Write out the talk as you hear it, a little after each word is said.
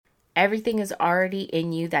everything is already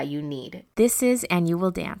in you that you need. This is And You Will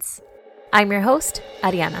Dance. I'm your host,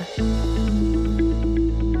 Ariana.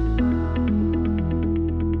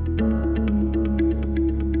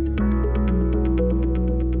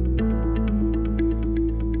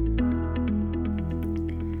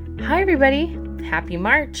 Hi, everybody. Happy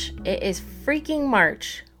March. It is freaking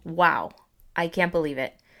March. Wow. I can't believe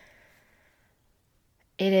it.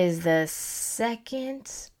 It is the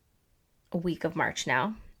second week of March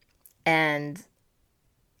now, and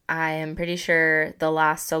I am pretty sure the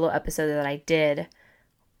last solo episode that I did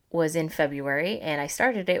was in February, and I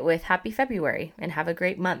started it with Happy February and have a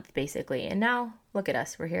great month, basically. And now look at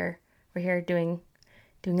us. We're here doing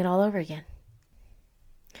it all over again.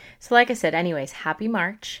 So like I said, anyways, happy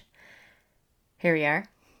March. Here we are.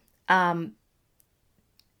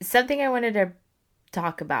 Something I wanted to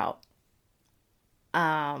talk about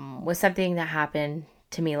was something that happened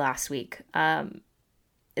to me last week.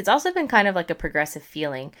 It's also been kind of like a progressive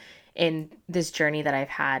feeling in this journey that I've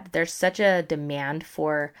had. There's such a demand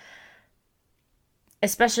for,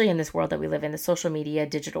 especially in this world that we live in, the social media,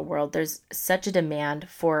 digital world, there's such a demand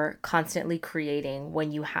for constantly creating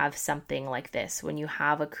when you have something like this, when you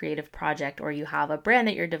have a creative project or you have a brand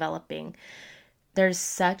that you're developing. There's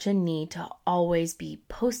such a need to always be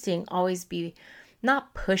posting, always be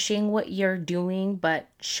not pushing what you're doing, but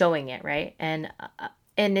showing it, right?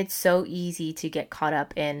 And it's so easy to get caught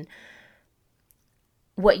up in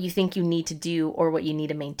what you think you need to do or what you need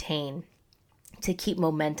to maintain to keep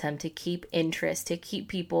momentum, to keep interest, to keep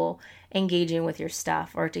people engaging with your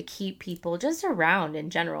stuff, or to keep people just around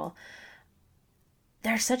in general.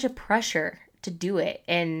 There's such a pressure to do it.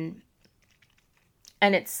 And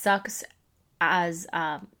it sucks as,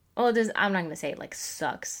 I'm not going to say it like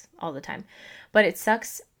sucks all the time, but it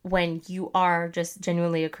sucks when you are just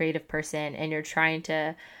genuinely a creative person and you're trying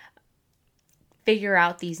to figure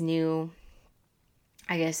out these new,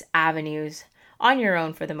 I guess, avenues on your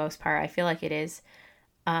own for the most part. I feel like it is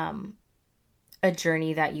a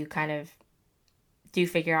journey that you kind of do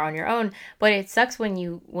figure out on your own, but it sucks when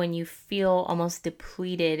you feel almost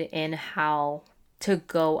depleted in how to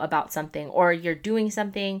go about something, or you're doing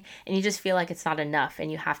something and you just feel like it's not enough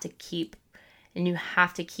and you have to keep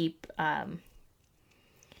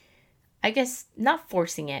I guess not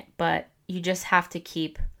forcing it, but you just have to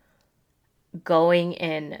keep going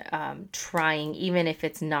and trying, even if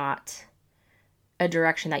it's not a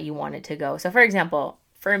direction that you want it to go. So for example,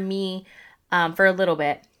 for me, for a little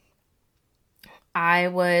bit, I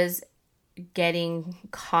was getting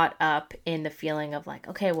caught up in the feeling of like,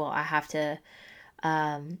 okay, well, I have to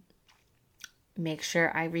make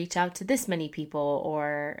sure I reach out to this many people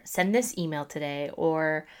or send this email today,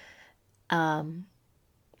 or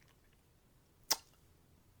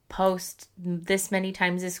post this many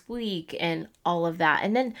times this week and all of that.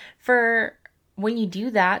 And then when you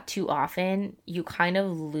do that too often, you kind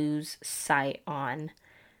of lose sight on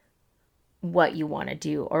what you want to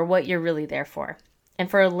do or what you're really there for.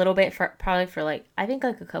 And for a little bit, probably for like, I think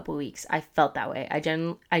like a couple weeks, I felt that way.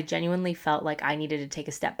 I genuinely felt like I needed to take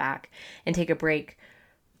a step back and take a break,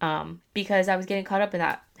 because I was getting caught up in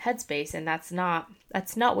that headspace, and that's not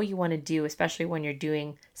what you want to do, especially when you're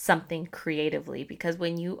doing something creatively. Because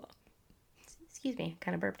when you, excuse me,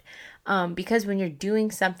 kind of burped. Because when you're doing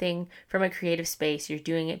something from a creative space, you're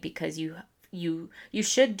doing it because you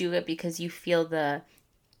should do it because you feel the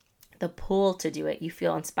pull to do it. You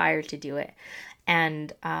feel inspired to do it.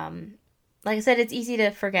 And like I said, it's easy to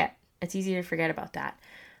forget. It's easy to forget about that.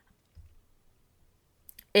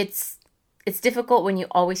 It's difficult when you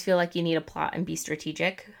always feel like you need a plot and be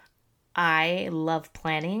strategic. I love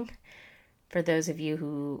planning. For those of you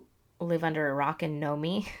who live under a rock and know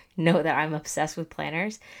me, know that I'm obsessed with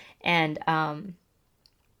planners. And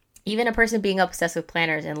even a person being obsessed with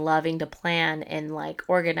planners and loving to plan and like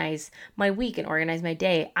organize my week and organize my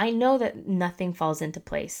day, I know that nothing falls into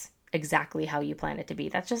place exactly how you plan it to be.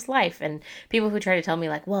 That's just life. And people who try to tell me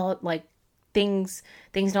like, well, like things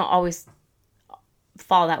don't always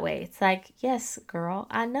fall that way. It's like, yes, girl,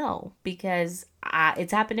 I know, because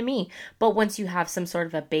it's happened to me. But once you have some sort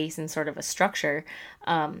of a base and sort of a structure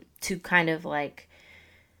to kind of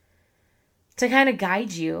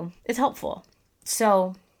guide you, it's helpful.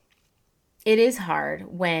 So it is hard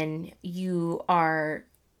when you are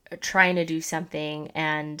trying to do something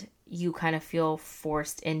and you kind of feel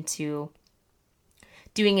forced into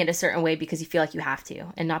doing it a certain way because you feel like you have to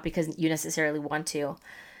and not because you necessarily want to.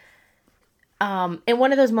 And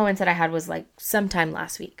one of those moments that I had was like sometime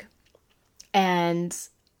last week. And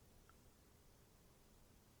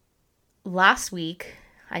last week,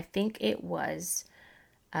 I think it was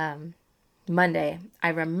Monday, I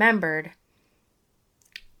remembered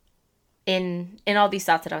in all these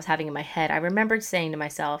thoughts that I was having in my head, I remembered saying to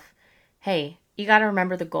myself, hey, you got to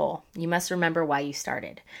remember the goal. You must remember why you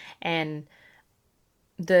started. And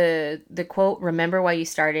the quote, remember why you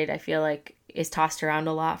started, I feel like is tossed around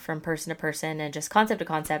a lot from person to person and just concept to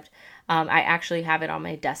concept. I actually have it on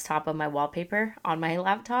my desktop of my wallpaper on my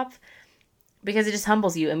laptop because it just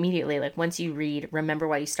humbles you immediately. Like once you read, remember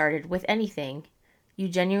why you started with anything, you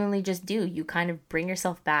genuinely just do. You kind of bring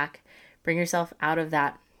yourself back, bring yourself out of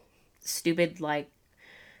that stupid,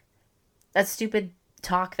 that stupid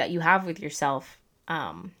talk that you have with yourself,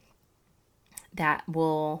 that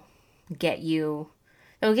will get you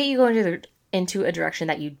going into a direction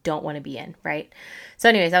that you don't want to be in, right? So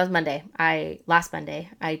anyways, that was Monday. Last Monday,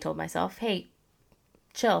 I told myself, hey,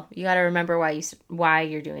 chill. You got to remember why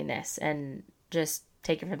you're doing this and just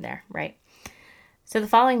take it from there, right? So the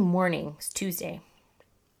following morning, it's Tuesday,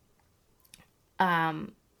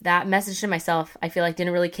 that message to myself, I feel like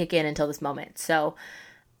didn't really kick in until this moment. So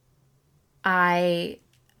I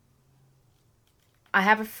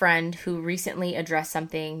have a friend who recently addressed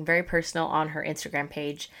something very personal on her Instagram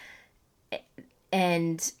page,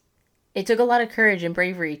 and it took a lot of courage and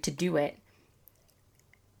bravery to do it.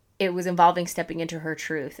 It was involving stepping into her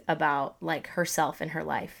truth about like herself and her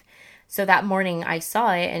life. So that morning I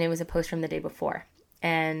saw it, and it was a post from the day before,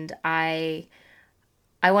 and I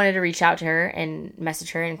wanted to reach out to her and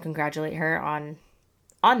message her and congratulate her on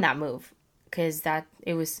that move, because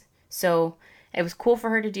it was cool for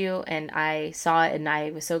her to do, and I saw it and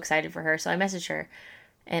I was so excited for her. So I messaged her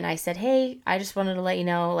and I said, hey, I just wanted to let you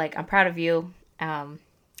know, like, I'm proud of you.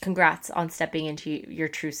 Congrats on stepping into your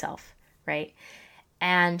true self, right?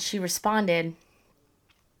 And she responded,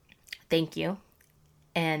 thank you.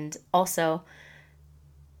 And also,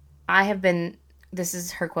 this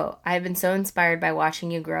is her quote, I have been so inspired by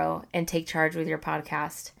watching you grow and take charge with your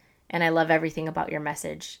podcast, and I love everything about your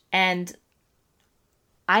message. And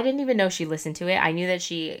I didn't even know she listened to it. I knew that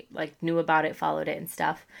she knew about it, followed it and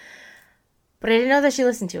stuff, but I didn't know that she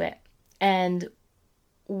listened to it. And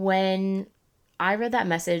when I read that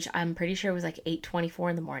message, I'm pretty sure it was 8:24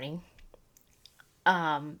 in the morning.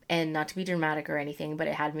 And not to be dramatic or anything, but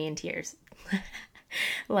it had me in tears.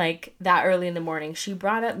 Like that early in the morning, she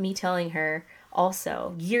brought up me telling her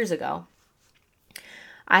also years ago.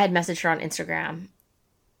 I had messaged her on Instagram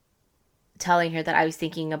telling her that I was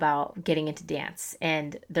thinking about getting into dance.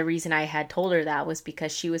 And the reason I had told her that was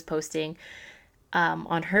because she was posting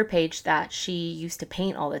on her page that she used to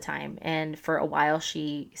paint all the time. And for a while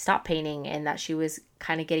she stopped painting, and that she was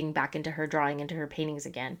kind of getting back into her drawing, into her paintings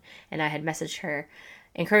again. And I had messaged her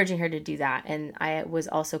encouraging her to do that. And I was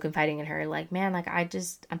also confiding in her, like, man,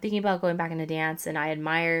 I'm thinking about going back into dance. And I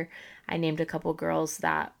named a couple girls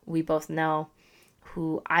that we both know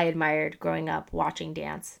who I admired growing up watching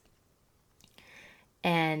dance.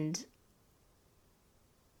 And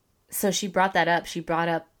so she brought that up. She brought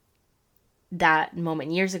up that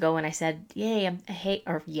moment years ago when I said, hey, I'm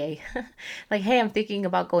thinking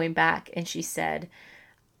about going back. And she said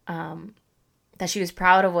that she was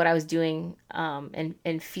proud of what I was doing,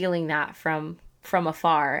 and feeling that from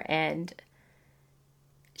afar. And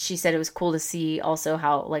she said it was cool to see also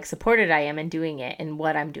how supported I am in doing it and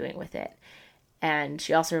what I'm doing with it. And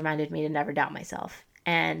she also reminded me to never doubt myself.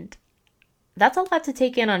 And that's a lot to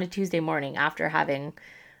take in on a Tuesday morning after having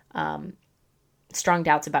strong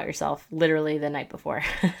doubts about yourself literally the night before.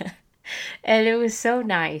 And it was so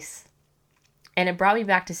nice. And it brought me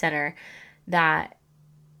back to center that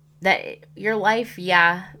your life,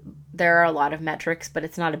 yeah, there are a lot of metrics, but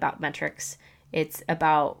it's not about metrics. It's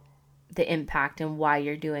about the impact and why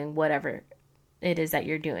you're doing whatever it is that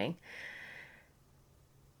you're doing.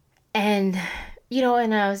 And,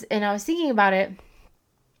 and I was thinking about it,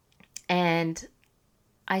 and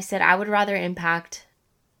I said, I would rather impact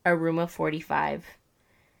a room of 45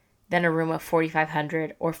 than a room of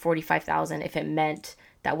 4,500 or 45,000 if it meant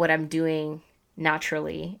that what I'm doing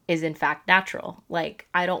naturally is in fact natural.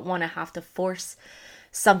 I don't want to have to force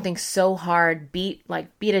something so hard, beat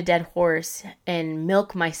a dead horse and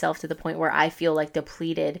milk myself to the point where I feel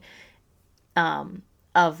depleted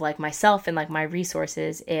of myself and my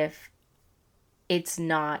resources if it's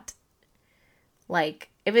not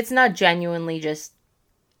genuinely just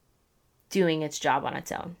doing its job on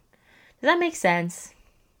its own. Does that make sense?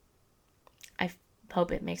 I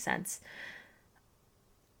hope it makes sense.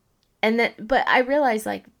 But I realized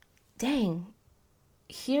dang,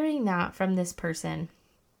 hearing that from this person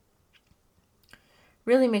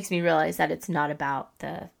really makes me realize that it's not about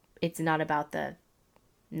the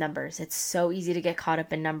numbers. It's so easy to get caught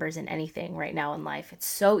up in numbers in anything right now in life. It's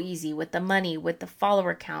so easy with the money, with the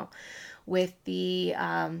follower count, with the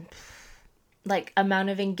like amount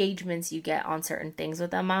of engagements you get on certain things,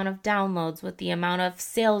 with the amount of downloads, with the amount of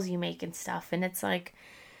sales you make and stuff. And it's like,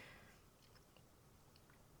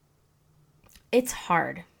 it's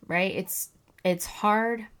hard, right? It's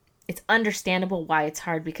hard. It's understandable why it's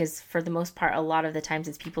hard, because for the most part, a lot of the times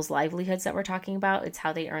it's people's livelihoods that we're talking about. It's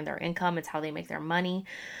how they earn their income. It's how they make their money.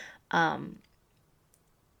 But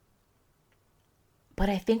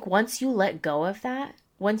I think once you let go of that,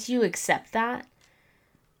 once you accept that,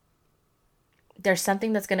 there's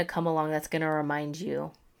something that's going to come along that's going to remind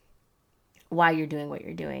you why you're doing what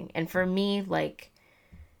you're doing. And for me, like,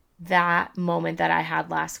 that moment that I had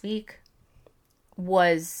last week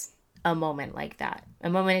was a moment like that. A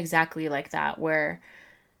moment exactly like that, where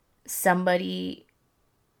somebody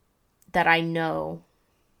that I know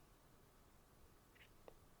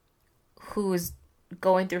who is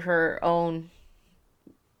going through her own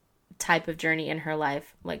type of journey in her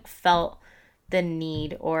life, like, felt the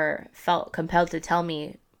need or felt compelled to tell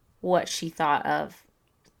me what she thought of,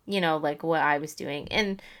 like, what I was doing.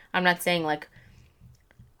 And I'm not saying like,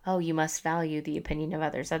 oh, you must value the opinion of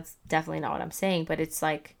others. That's definitely not what I'm saying. But it's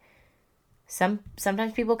like,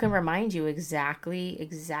 sometimes people can remind you exactly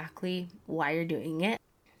why you're doing it.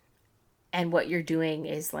 And what you're doing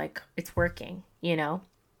is like, it's working,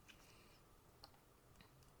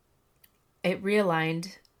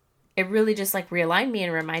 It really just like realigned me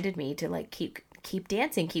and reminded me to like keep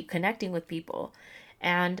dancing, keep connecting with people.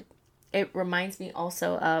 And it reminds me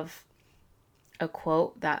also of a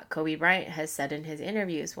quote that Kobe Bryant has said in his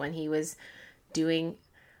interviews when he was doing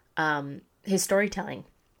his storytelling,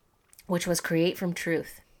 which was create from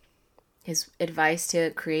truth. His advice to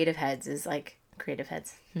creative heads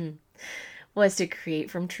was to create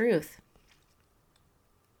from truth.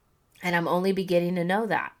 And I'm only beginning to know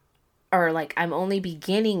that. Or like, I'm only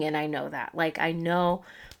beginning and I know that. Like, I know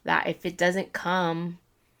that if it doesn't come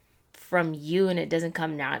from you and it doesn't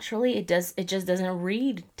come naturally, it just doesn't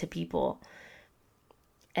read to people.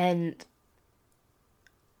 And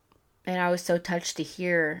I was so touched to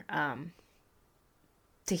hear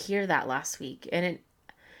that last week. And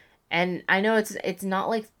I know it's not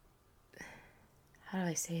like, how do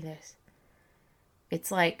I say this?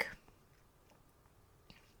 It's like,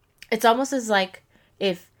 it's almost as like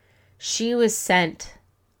if she was sent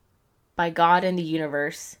by God in the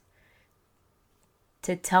universe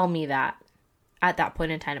to tell me that at that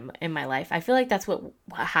point in time in my life. I feel like that's what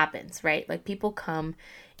happens, right? Like, people come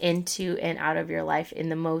into and out of your life in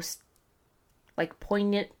the most like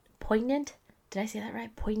poignant, did I say that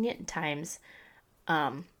right? Poignant times,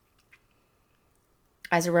 as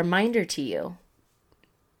a reminder to you,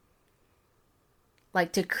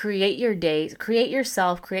 like, to create your days, create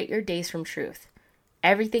yourself, create your days from truth.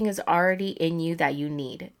 Everything is already in you that you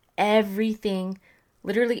need. Everything,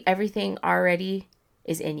 literally everything already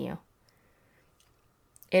is in you.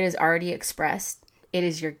 It is already expressed. It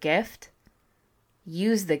is your gift.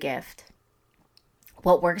 Use the gift.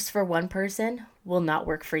 What works for one person will not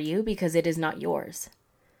work for you because it is not yours.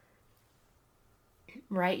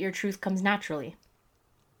 Right? Your truth comes naturally.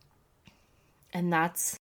 And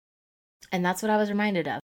that's what I was reminded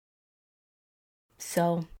of.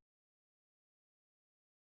 So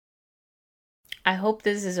I hope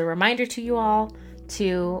this is a reminder to you all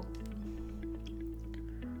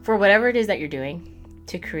for whatever it is that you're doing,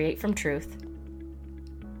 to create from truth.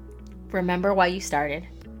 Remember why you started,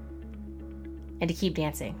 and to keep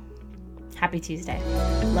dancing. Happy Tuesday.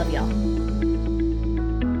 Love y'all.